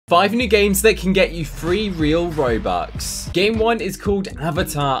5 new games that can get you free real Robux. Game 1 is called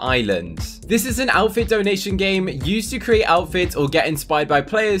Avatar Island. This is an outfit donation game used to create outfits or get inspired by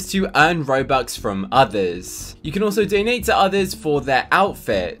players to earn Robux from others. You can also donate to others for their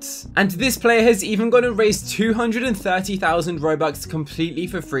outfits. And this player has even gone and raised 230,000 Robux completely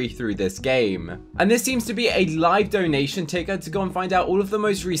for free through this game. And this seems to be a live donation ticker to go and find out all of the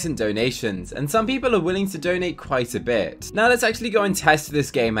most recent donations. And some people are willing to donate quite a bit. Now let's actually go and test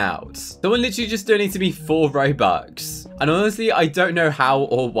this game out. Someone literally just donated me 4 Robux. And honestly, I don't know how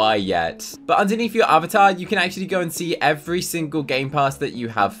or why yet. But underneath your avatar, you can actually go and see every single game pass that you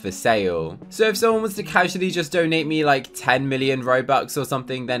have for sale. So if someone was to casually just donate me like 10 million Robux or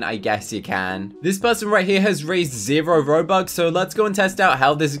something, then I guess you can. This person right here has raised 0 Robux, so let's go and test out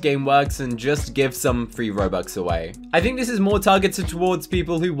how this game works and just give some free Robux away. I think this is more targeted towards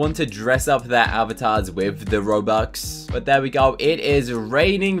people who want to dress up their avatars with the Robux. But there we go, it is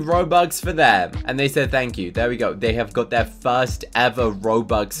raining Robux for them. And they said thank you. There we go, they have got their first ever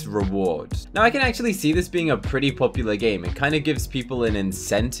Robux reward. Now I can actually see this being a pretty popular game. It kind of gives people an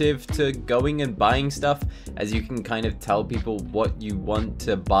incentive to going and buying stuff, as you can kind of tell people what you want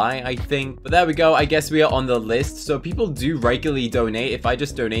to buy, I think. But there we go, I guess we are on the list. So people do regularly donate. If I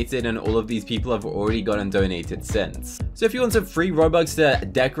just donated and all of these people have already gone and donated since. So if you want some free Robux to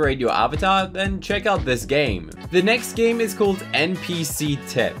decorate your avatar, then check out this game. The next game is called NPC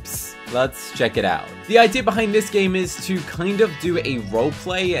Tips. Let's check it out. The idea behind this game is to kind of do a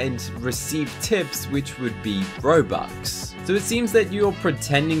roleplay and receive tips, which would be Robux. So it seems that you're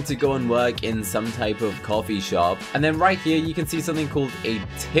pretending to go and work in some type of coffee shop. And then right here, you can see something called a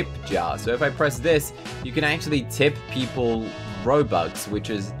tip jar. So if I press this, you can actually tip people Robux, which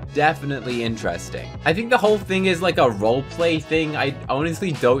is definitely interesting. I think the whole thing is like a roleplay thing. I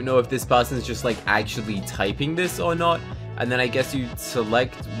honestly don't know if this person is just like actually typing this or not. And then I guess you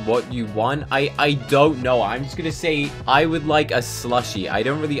select what you want. I don't know. I'm just gonna say I would like a slushie. I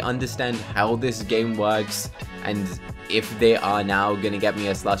don't really understand how this game works, and if they are now gonna get me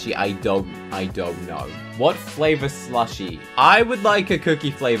a slushie, I don't know. What flavor slushie? I would like a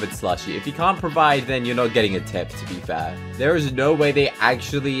cookie flavored slushie. If you can't provide, then you're not getting a tip, to be fair. There is no way they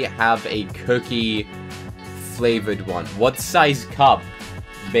actually have a cookie flavored one. What size cup?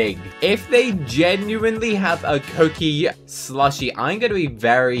 Big. If they genuinely have a cookie slushie, I'm gonna be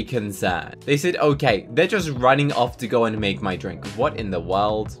very concerned. They said, okay, they're just running off to go and make my drink. What in the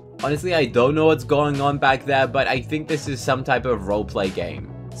world? Honestly, I don't know what's going on back there, but I think this is some type of roleplay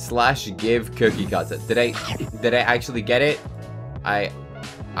game. / give cookie cutter. Did I actually get it? I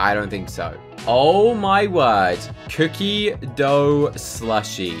don't think so. Oh my word. Cookie dough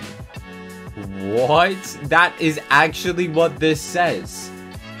slushie. What? That is actually what this says.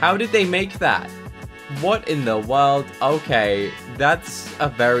 How did they make that? What in the world? Okay, that's a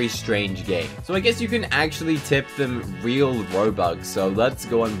very strange game. So I guess you can actually tip them real Robux. So let's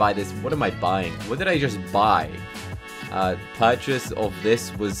go and buy this. What am I buying? What did I just buy? Purchase of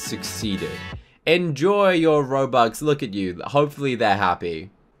this was succeeded. Enjoy your Robux. Look at you. Hopefully they're happy.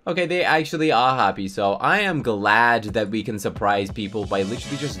 Okay, they actually are happy. So I am glad that we can surprise people by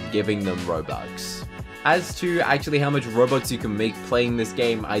literally just giving them Robux. As to actually how much Robux you can make playing this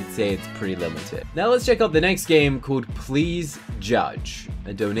game, I'd say it's pretty limited. Now let's check out the next game called Please Judge,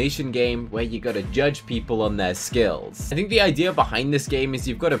 a donation game where you gotta judge people on their skills. I think the idea behind this game is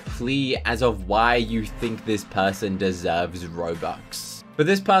you've got a plea as of why you think this person deserves Robux. But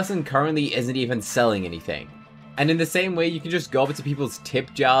this person currently isn't even selling anything. And in the same way, you can just go over to people's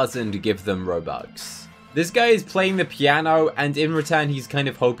tip jars and give them Robux. This guy is playing the piano, and in return, he's kind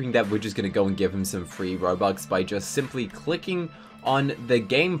of hoping that we're just going to go and give him some free Robux by just simply clicking on the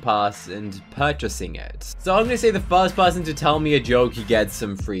game pass and purchasing it. So I'm going to say the first person to tell me a joke, he gets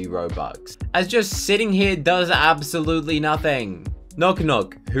some free Robux. As just sitting here does absolutely nothing. Knock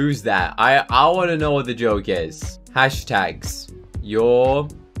knock, who's that? I want to know what the joke is. Hashtags. Your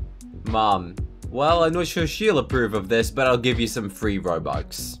mom. Well, I'm not sure she'll approve of this, but I'll give you some free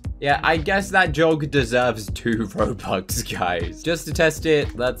Robux. Yeah, I guess that joke deserves 2 Robux, guys. Just to test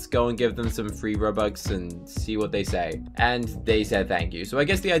it, let's go and give them some free Robux and see what they say. And they said thank you. So I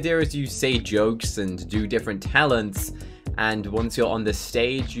guess the idea is you say jokes and do different talents, and once you're on the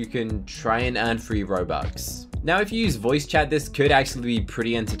stage, you can try and earn free Robux. Now, if you use voice chat, this could actually be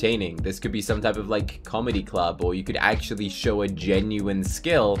pretty entertaining. This could be some type of like comedy club, or you could actually show a genuine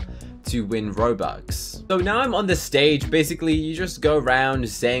skill to win Robux. So now I'm on the stage. Basically, you just go around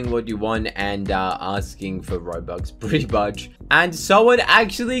saying what you want and asking for Robux, pretty much. And someone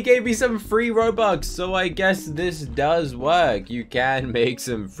actually gave me some free Robux, so I guess this does work. You can make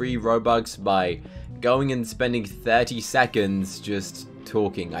some free Robux by going and spending 30 seconds just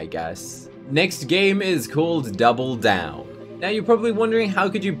talking, I guess. Next game is called Double Down. Now you're probably wondering, how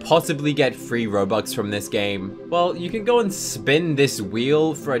could you possibly get free Robux from this game? Well, you can go and spin this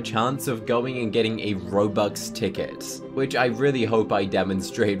wheel for a chance of going and getting a Robux ticket, which I really hope I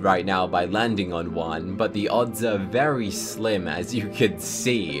demonstrate right now by landing on one, but the odds are very slim, as you could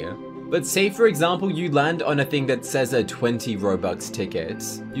see. But say for example you land on a thing that says a 20 Robux ticket.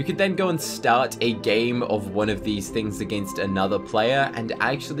 You could then go and start a game of one of these things against another player and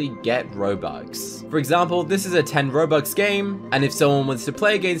actually get Robux. For example, this is a 10 Robux game, and if someone wants to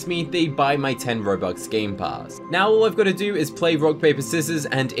play against me, they buy my 10 Robux game pass. Now all I've got to do is play rock, paper, scissors,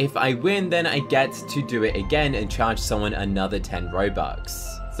 and if I win, then I get to do it again and charge someone another 10 Robux.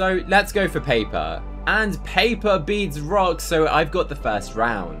 So let's go for paper. And paper beats rock, so I've got the first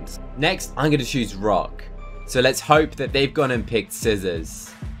round. Next, I'm going to choose rock. So let's hope that they've gone and picked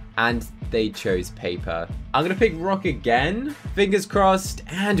scissors. And they chose paper. I'm going to pick rock again. Fingers crossed.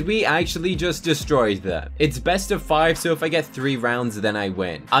 And we actually just destroyed them. It's best of 5, so if I get 3 rounds, then I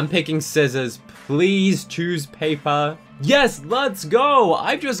win. I'm picking scissors. Please choose paper. Yes, let's go!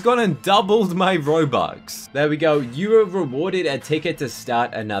 I've just gone and doubled my Robux. There we go. You were rewarded a ticket to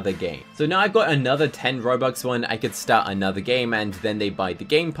start another game. So now I've got another 10 Robux one. I could start another game and then they buy the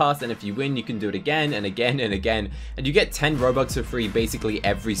game pass. And if you win, you can do it again and again and again. And you get 10 Robux for free basically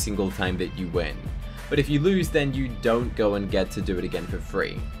every single time that you win. But if you lose, then you don't go and get to do it again for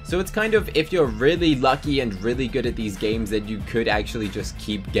free. So it's kind of, if you're really lucky and really good at these games, then you could actually just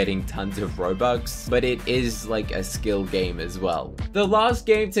keep getting tons of Robux, but it is like a skill game as well. The last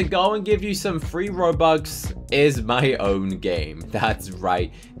game to go and give you some free Robux is my own game. That's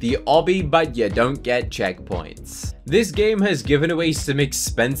right, the obby, but you don't get checkpoints. This game has given away some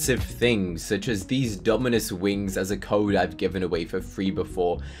expensive things, such as these Dominus wings as a code I've given away for free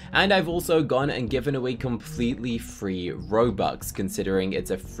before, and I've also gone and given away completely free Robux, considering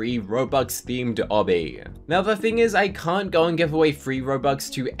it's a free Robux themed obby. Now the thing is, I can't go and give away free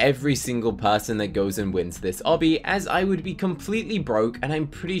Robux to every single person that goes and wins this obby, as I would be completely broke, and I'm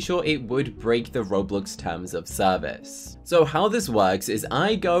pretty sure it would break the Roblox terms of service. So how this works is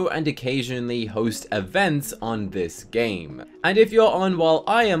I go and occasionally host events on this game. And if you're on while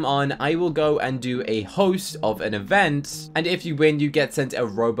I am on, I will go and do a host of an event, and if you win, you get sent a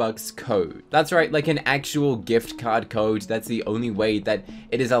Robux code. That's right, like an actual gift card code. That's the only way that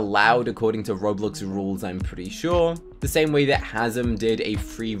it is allowed according to Roblox rules, I'm pretty sure. The same way that Hasm did a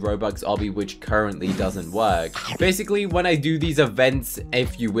free Robux obby, which currently doesn't work. Basically, when I do these events,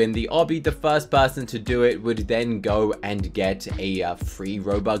 if you win the obby, the first person to do it would then go and get a free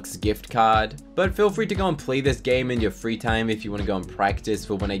Robux gift card. But feel free to go and play this game in your free time if you want to go and practice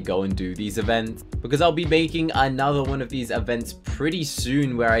for when I go and do these events, because I'll be making another one of these events pretty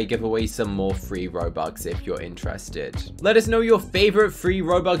soon where I give away some more free Robux if you're interested. Let us know your favorite free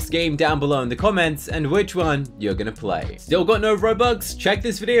Robux game down below in the comments and which one you're gonna play. Still got no Robux? Check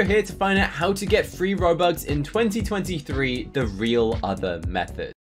this video here to find out how to get free Robux in 2023 the real other method.